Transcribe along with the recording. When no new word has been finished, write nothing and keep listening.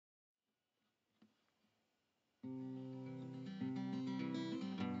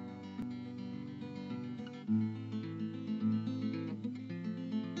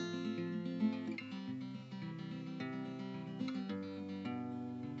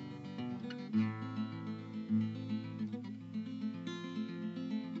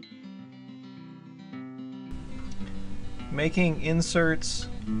Making inserts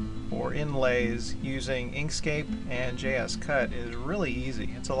or inlays using Inkscape and JS Cut is really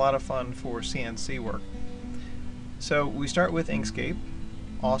easy. It's a lot of fun for CNC work. So we start with Inkscape,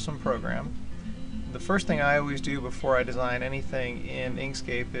 awesome program. The first thing I always do before I design anything in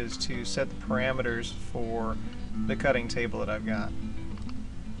Inkscape is to set the parameters for the cutting table that I've got.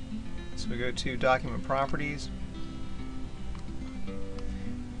 So we go to Document Properties.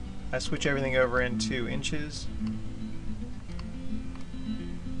 I switch everything over into inches,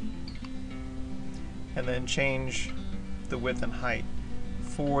 and then change the width and height.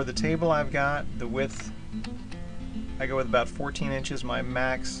 For the table I've got, the width, I go with about 14 inches. My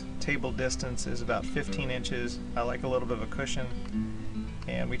max table distance is about 15 inches. I like a little bit of a cushion.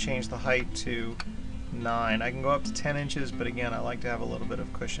 And we change the height to 9. I can go up to 10 inches, but again, I like to have a little bit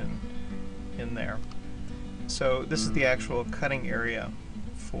of cushion in there. So this is the actual cutting area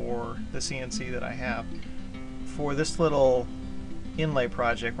for the CNC that I have. For this little inlay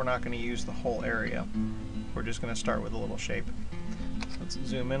project, we're not going to use the whole area. We're just going to start with a little shape. So let's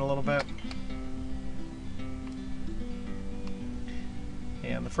zoom in a little bit.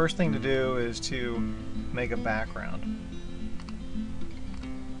 And the first thing to do is to make a background.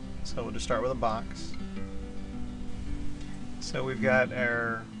 So we'll just start with a box. So we've got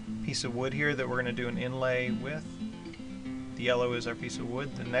our piece of wood here that we're going to do an inlay with. The yellow is our piece of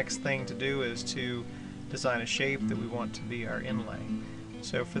wood. The next thing to do is to design a shape that we want to be our inlay.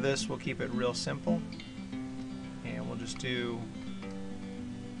 So for this, we'll keep it real simple, and we'll just do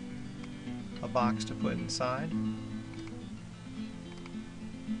a box to put inside.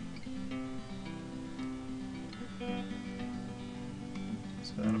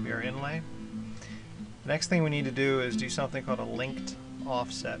 So that'll be our inlay. The next thing we need to do is do something called a linked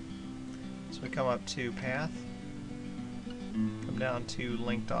offset. So we come up to Path, come down to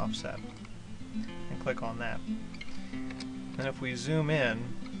Linked Offset, and click on that. And if we zoom in,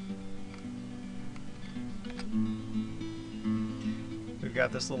 we've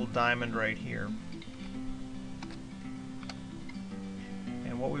got this little diamond right here.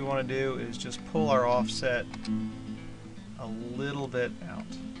 And what we want to do is just pull our offset a little bit out.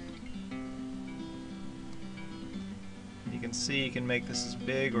 You can see you can make this as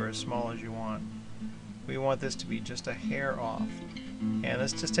big or as small as you want. We want this to be just a hair off. And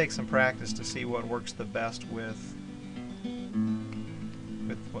this just takes some practice to see what works the best with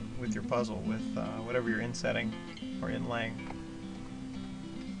your puzzle, with whatever you're insetting or inlaying.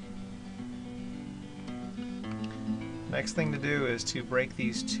 Next thing to do is to break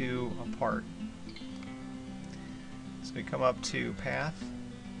these two apart. So we come up to Path,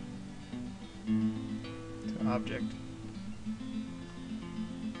 to Object.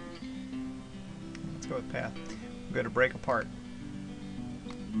 Let's go with Path. We go to Break Apart.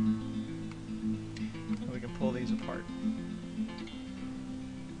 So we can pull these apart.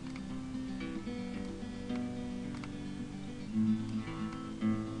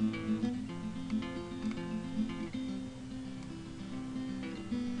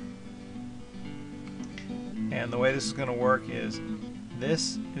 And the way this is going to work is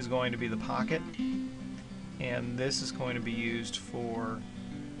this is going to be the pocket, and this is going to be used for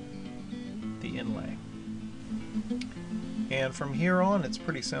the inlay. And from here on, it's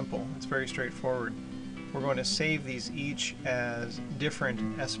pretty simple. It's very straightforward. We're going to save these each as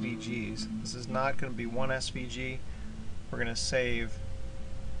different SVGs. This is not going to be one SVG. We're going to save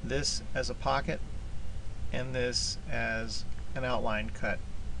this as a pocket and this as an outline cut.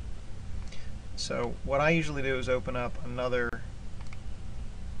 So what I usually do is open up another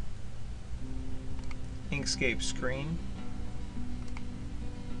Inkscape screen.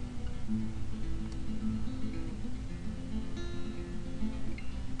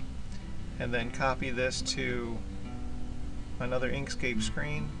 And then copy this to another Inkscape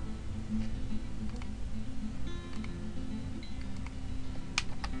screen.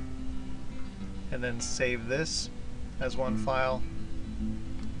 And then save this as one file.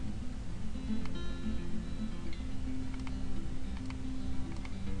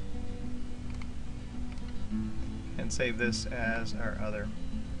 And save this as our other.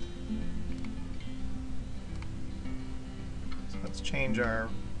 So let's change our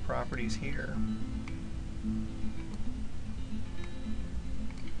properties here.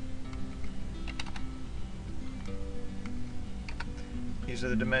 These are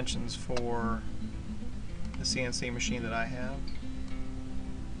the dimensions for the CNC machine that I have.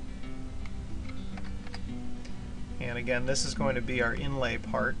 And again, this is going to be our inlay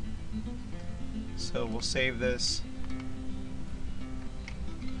part. So we'll save this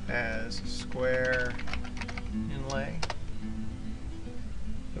as square inlay.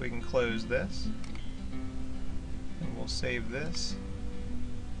 So we can close this. And we'll save this.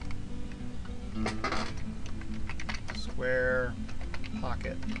 Square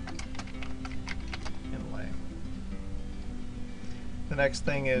pocket inlay. The next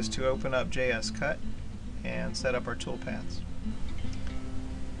thing is to open up JS Cut and set up our toolpaths.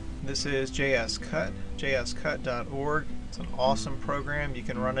 This is JS Cut, jscut.org. It's an awesome program. You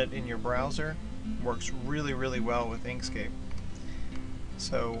can run it in your browser. It works really, really well with Inkscape.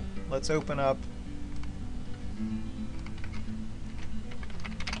 So let's open up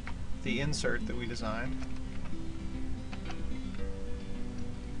the insert that we designed.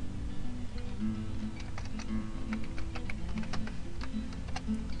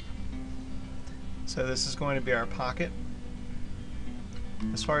 So this is going to be our pocket.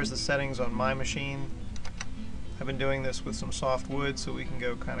 As far as the settings on my machine, I've been doing this with some soft wood so we can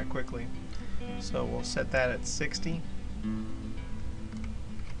go kind of quickly. So we'll set that at 60.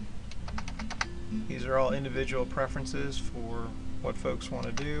 These are all individual preferences for what folks want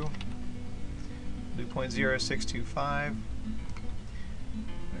to do. Do 0.0625.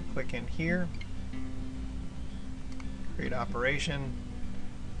 Click in here, create operation,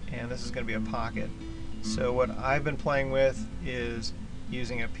 and this is going to be a pocket. So what I've been playing with is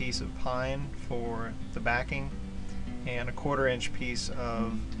using a piece of pine for the backing and a 1/4 inch piece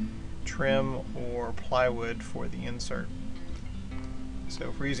of trim or plywood for the insert. So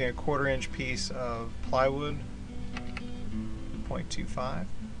if we're using a 1/4 inch piece of plywood, 0.25,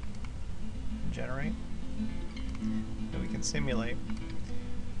 generate, and we can simulate,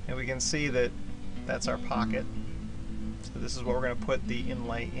 and we can see that that's our pocket. So this is what we're going to put the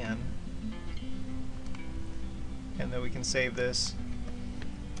inlay in, and then we can save this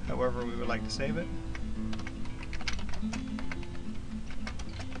however we would like to save it.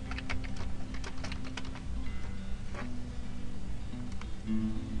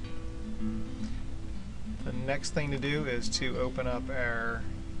 The next thing to do is to open up our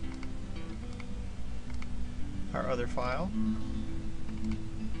other file.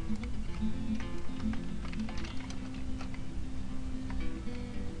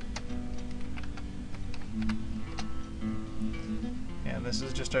 And this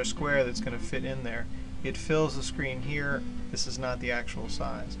is just our square that's going to fit in there. It fills the screen here. This is not the actual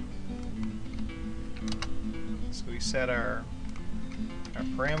size. So we set our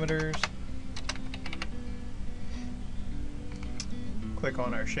parameters, click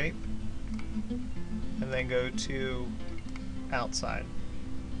on our shape, and then go to outside.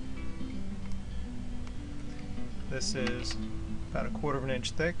 This is about 1/4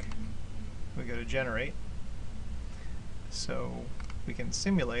 inch thick. We go to generate, so we can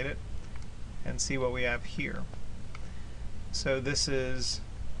simulate it and see what we have here. So this is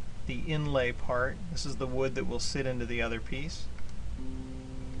the inlay part. This is the wood that will sit into the other piece.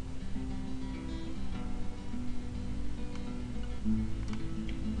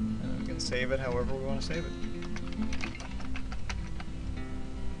 And we can save it however we want to save it.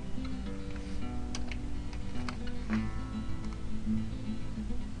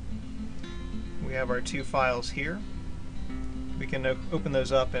 We have our two files here. We can open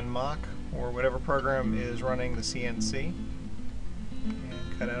those up in Mach or whatever program is running the CNC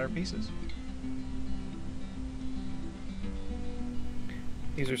and cut out our pieces.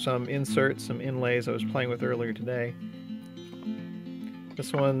 These are some inserts, some inlays I was playing with earlier today.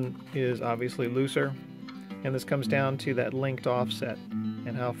 This one is obviously looser, and this comes down to that linked offset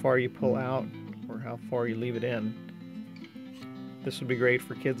and how far you pull out or how far you leave it in. This would be great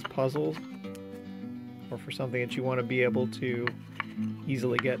for kids' puzzles or for something that you want to be able to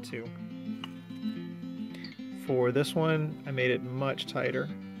easily get to. For this one, I made it much tighter,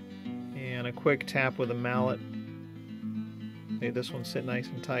 and a quick tap with a mallet made this one sit nice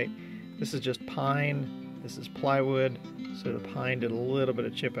and tight. This is just pine, this is plywood, so the pine did a little bit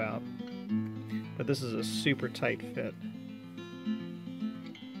of chip out, but this is a super tight fit.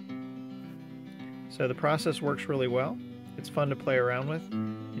 So the process works really well. It's fun to play around with,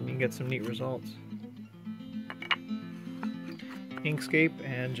 and you can get some neat results. Inkscape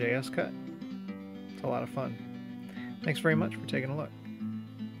and JS Cut. It's a lot of fun. Thanks very much for taking a look.